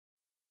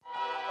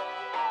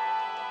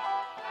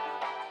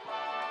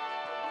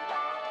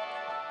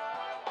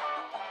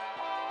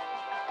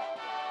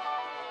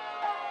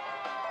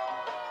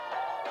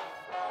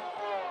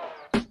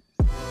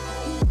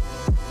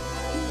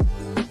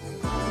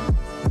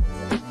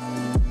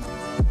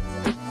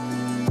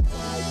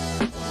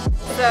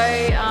So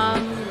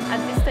at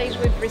this stage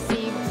we've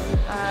received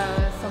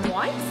some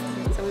whites.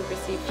 So we've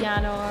received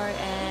Piano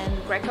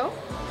and Greco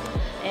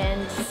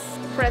and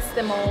pressed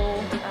them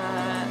all.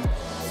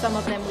 Some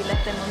of them we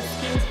left them on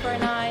skins for a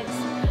night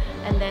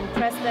and then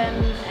press them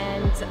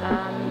and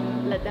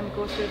let them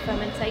go through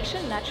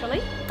fermentation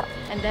naturally.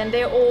 And then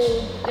they're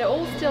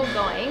all still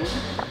going,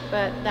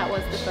 but that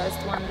was the first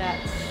one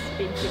that's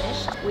been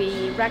finished.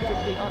 We racked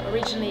it.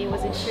 Originally it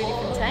was in 2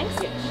 different tanks,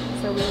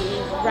 so we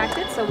racked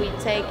it. So we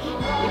took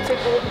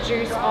all the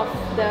juice off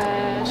the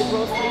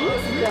raw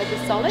leaves, the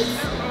solids,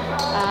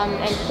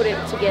 and put it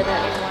together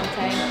in one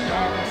tank.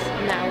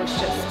 And now it's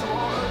just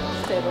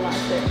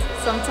stabilized it.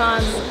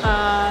 Sometimes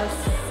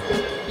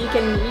you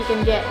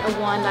can get a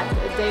wine like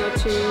a day or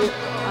two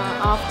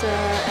after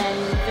and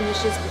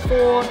finishes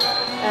before.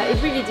 It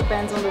really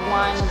depends on the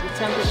wine, the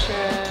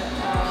temperature,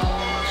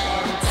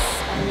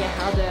 and yeah,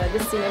 how the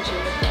synergy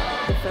of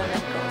the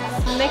ferment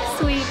goes.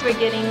 Next week we're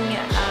getting a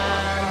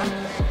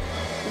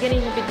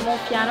bit more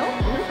Piano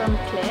from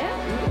Claire.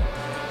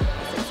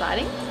 It's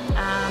exciting,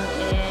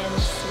 and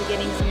we're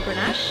getting some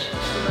Grenache,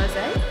 the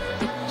rosé.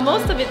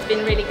 Most of it's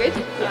been really good.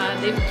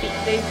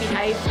 They've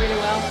behaved really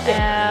well.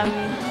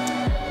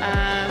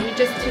 We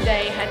just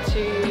today had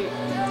to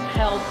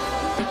help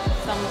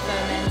some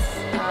ferments.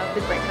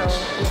 The Greco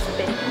is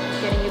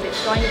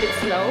going a bit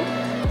slow,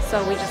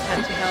 so we just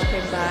had to help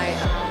him by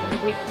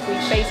we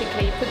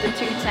basically put the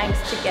 2 tanks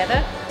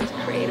together to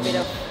create a bit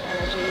of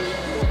energy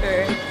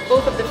for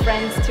both of the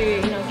friends to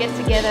get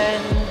together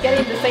and get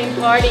in the same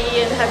party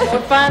and have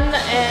more fun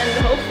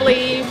and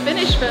hopefully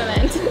finish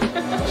ferment.